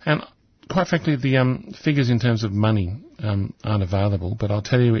 And quite frankly, the figures in terms of money aren't available, but I'll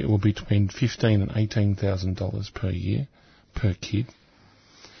tell you it will be between $15,000 and $18,000 per year per kid,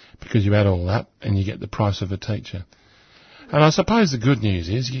 because you add all that and you get the price of a teacher. And I suppose the good news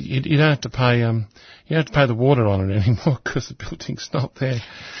is you don't have to pay you don't have to pay the water on it anymore because the building's not there,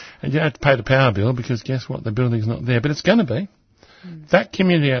 and you don't have to pay the power bill because guess what, the building's not there, but it's going to be. That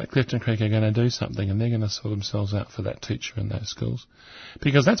community out at Clifton Creek are going to do something, and they're going to sort themselves out for that teacher in those schools.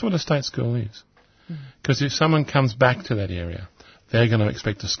 Because that's what a state school is. Because if someone comes back to that area, they're going to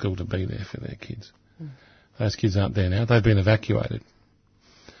expect a school to be there for their kids. Those kids aren't there now. They've been evacuated.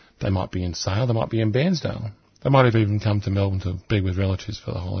 They might be in Sale. They might be in Bairnsdale. They might have even come to Melbourne to be with relatives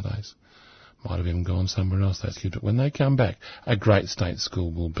for the holidays. Might have even gone somewhere else, those kids. But when they come back, a great state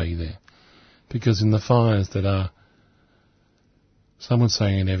school will be there. Because in the fires that are, some would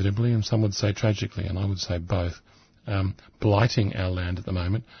say inevitably and some would say tragically, and I would say both, blighting our land at the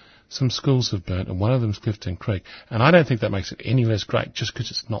moment, some schools have burnt, and one of them is Clifton Creek. And I don't think that makes it any less great just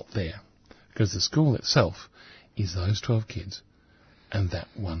because it's not there. Because the school itself is those 12 kids and that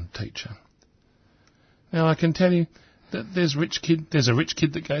one teacher. Now, I can tell you that there's a rich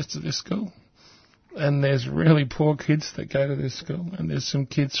kid that goes to this school, and there's really poor kids that go to this school, and there's some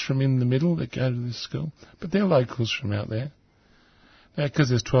kids from in the middle that go to this school, but they're locals from out there. Now, because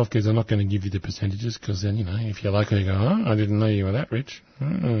there's 12 kids, I'm not going to give you the percentages, because then, if you're local, you go, oh, I didn't know you were that rich.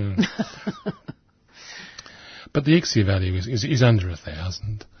 Oh. But the ICSI value is under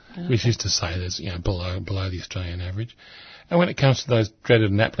 1,000, which is to say there's, below the Australian average. And when it comes to those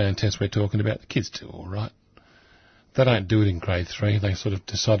dreaded NAPLAN tests we're talking about, the kids do all right. They don't do it in grade 3. They sort of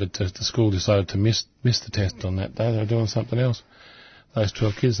the school decided to miss the test on that day. They were doing something else. Those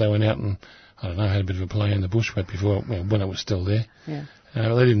 12 kids, they went out and, I don't know, had a bit of a play in the bush before, when it was still there. Yeah. They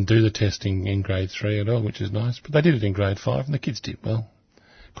didn't do the testing in grade 3 at all, which is nice. But they did it in grade 5, and the kids did well.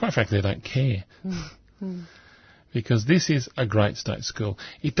 Quite frankly, they don't care. Because this is a great state school.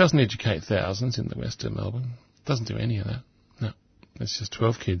 It doesn't educate thousands in the west of Melbourne. It doesn't do any of that. No. It's just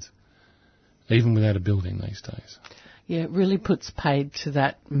 12 kids, even without a building these days. Yeah, it really puts paid to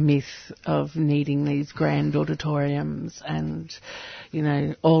that myth of needing these grand auditoriums and,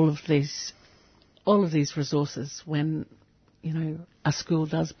 all of these resources when, a school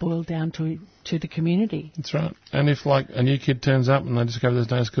does boil down to the community. That's right. And if, a new kid turns up and they discover there's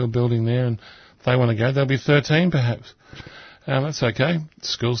no school building there and they want to go, there'll be 13 perhaps. That's okay. The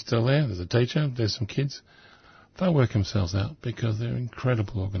school's still there. There's a teacher. There's some kids. They'll work themselves out because they're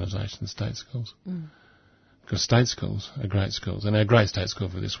incredible organisations, state schools. Because state schools are great schools. And our great state school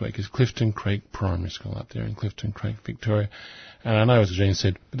for this week is Clifton Creek Primary School up there in Clifton Creek, Victoria. And I know, as Jean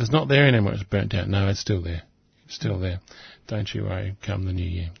said, but it's not there anymore. It's burnt out. No, it's still there. It's still there. Don't you worry, come the new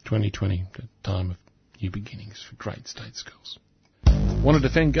year. 2020, the time of new beginnings for great state schools. Want to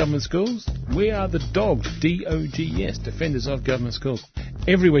defend government schools? We are the Dogs, D-O-G-S, Defenders of Government Schools.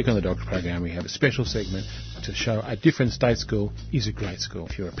 Every week on the Dogs program we have a special segment to show a different state school is a great school.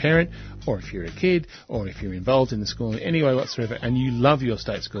 If you're a parent, or if you're a kid, or if you're involved in the school in any way whatsoever and you love your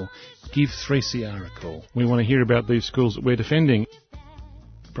state school, give 3CR a call. We want to hear about these schools that we're defending.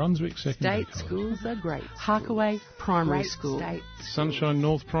 Brunswick Secondary State schools are great. Harkaway Primary School. Sunshine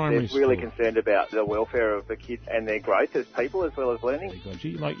North Primary School. They're really concerned about the welfare of the kids and their growth as people as well as learning.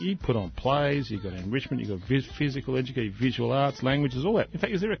 You put on plays, you've got enrichment, you've got physical education, visual arts, languages, all that. In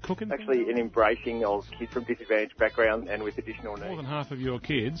fact, is there a cooking? Actually, an embracing of kids from disadvantaged backgrounds and with additional needs. More than half of your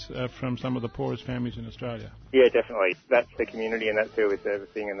kids are from some of the poorest families in Australia. Yeah, definitely. That's the community and that's who we're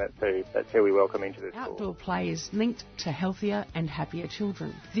servicing and that's who we welcome into the school. Outdoor play is linked to healthier and happier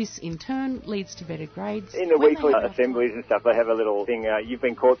children. This, in turn, leads to better grades. In the weekly assemblies and stuff, they have a little thing, you've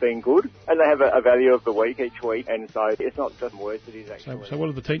been caught being good, and they have a value of the week each week, and so it's not just words, it is actually... So what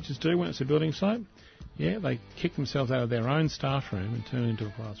do the teachers do when it's a building site? Yeah, they kick themselves out of their own staff room and turn it into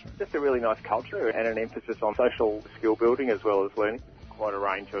a classroom. Just a really nice culture and an emphasis on social skill building as well as learning. Quite a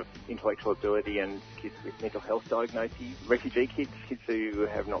range of intellectual ability and kids with mental health diagnoses, refugee kids who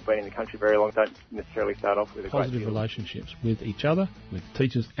have not been in the country very long don't necessarily start off with a positive relationships with each other, with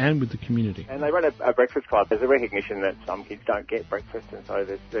teachers and with the community. And they run a breakfast club. There's a recognition that some kids don't get breakfast and so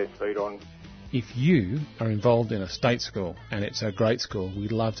there's food on. If you are involved in a state school and it's a great school,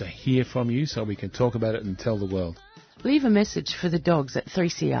 we'd love to hear from you so we can talk about it and tell the world. Leave a message for the Dogs at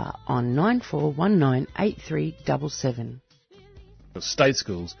 3CR on 94198377. State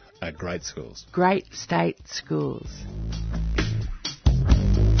schools are great schools. Great state schools.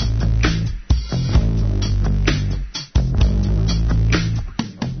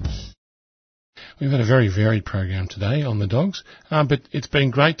 We've had a very varied program today on the Dogs, but it's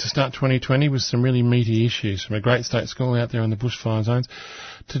been great to start 2020 with some really meaty issues from a great state school out there in the bushfire zones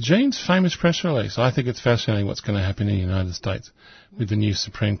to Jean's famous press release. I think it's fascinating what's going to happen in the United States with the new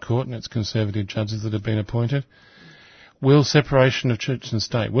Supreme Court and its conservative judges that have been appointed. Will separation of church and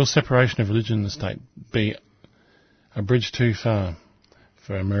state, will separation of religion and the state be a bridge too far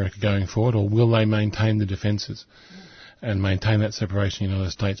for America going forward, or will they maintain the defences and maintain that separation in the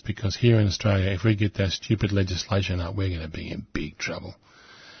United States? Because here in Australia, if we get that stupid legislation up, we're going to be in big trouble.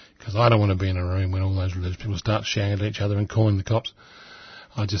 Because I don't want to be in a room when all those religious people start shouting at each other and calling the cops.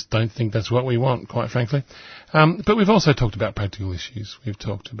 I just don't think that's what we want, quite frankly. But we've also talked about practical issues. We've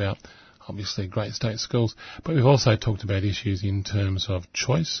talked about obviously great state schools, but we've also talked about issues in terms of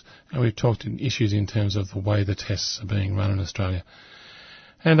choice, and we've talked in issues in terms of the way the tests are being run in Australia.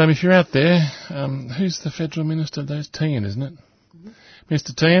 And if you're out there, who's the federal minister? That's Tehan, isn't it? Mm-hmm.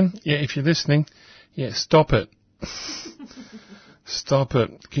 Mr. Tehan, yeah, if you're listening, yeah, stop it. Stop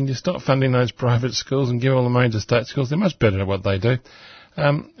it. Can you stop funding those private schools and give all the money to state schools? They're much better at what they do.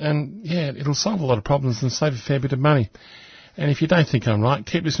 And yeah, it'll solve a lot of problems and save a fair bit of money. And if you don't think I'm right,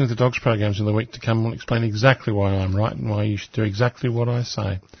 keep listening to the Dogs programs in the week to come. I'll explain exactly why I'm right and why you should do exactly what I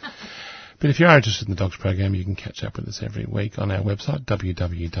say. But if you are interested in the Dogs program, you can catch up with us every week on our website,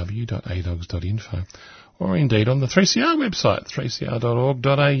 www.adogs.info, or indeed on the 3CR website,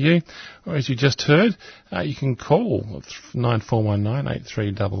 3cr.org.au, or as you just heard, you can call 9419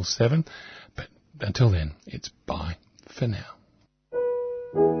 8377. But until then, it's bye for now.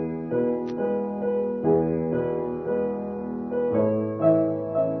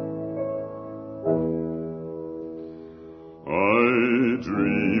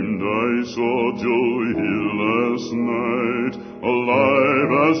 I saw Joe here last night,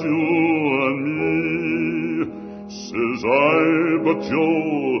 alive as you and me. Says I, but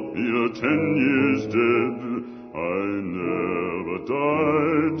Joe, you're 10 years dead. I never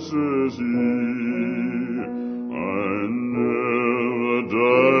died, says he. I never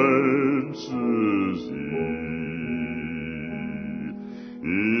died, says he.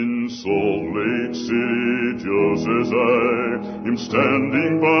 In Salt Lake City, Joe says I'm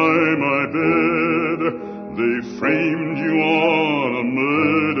standing by my bed. They framed you on a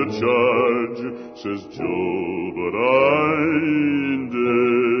murder charge, says Joe, but I ain't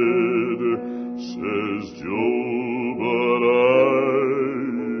dead. Says Joe, but I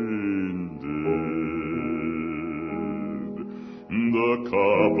ain't dead. The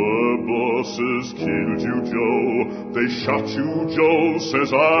copper bosses killed you, Joe. They shot you, Joe,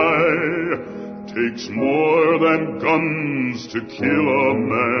 says I. Takes more than guns to kill a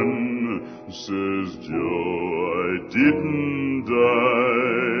man, says Joe, I didn't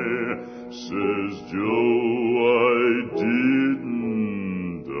die, says Joe, I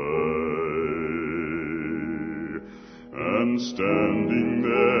didn't die. And standing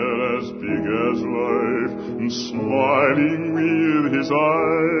there as big as life, and smiling with his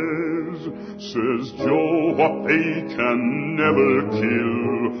eyes, says Joe, what they can never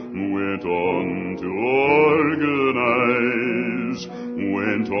kill, went on to organize,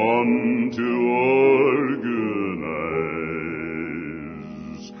 went on to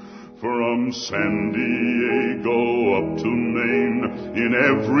organize. From San Diego up to Maine, in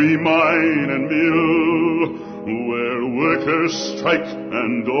every mine and mill, where workers strike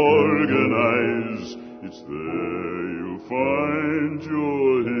and organize, it's there you'll find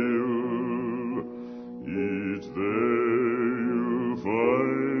your hill. It's there you'll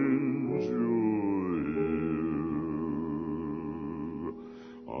find your hill.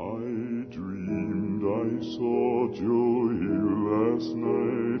 I dreamed I saw Joe here last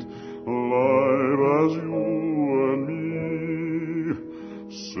night, alive as you and me.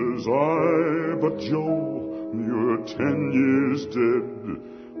 Says I, but Joe, you're 10 years dead.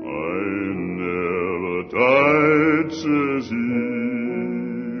 I never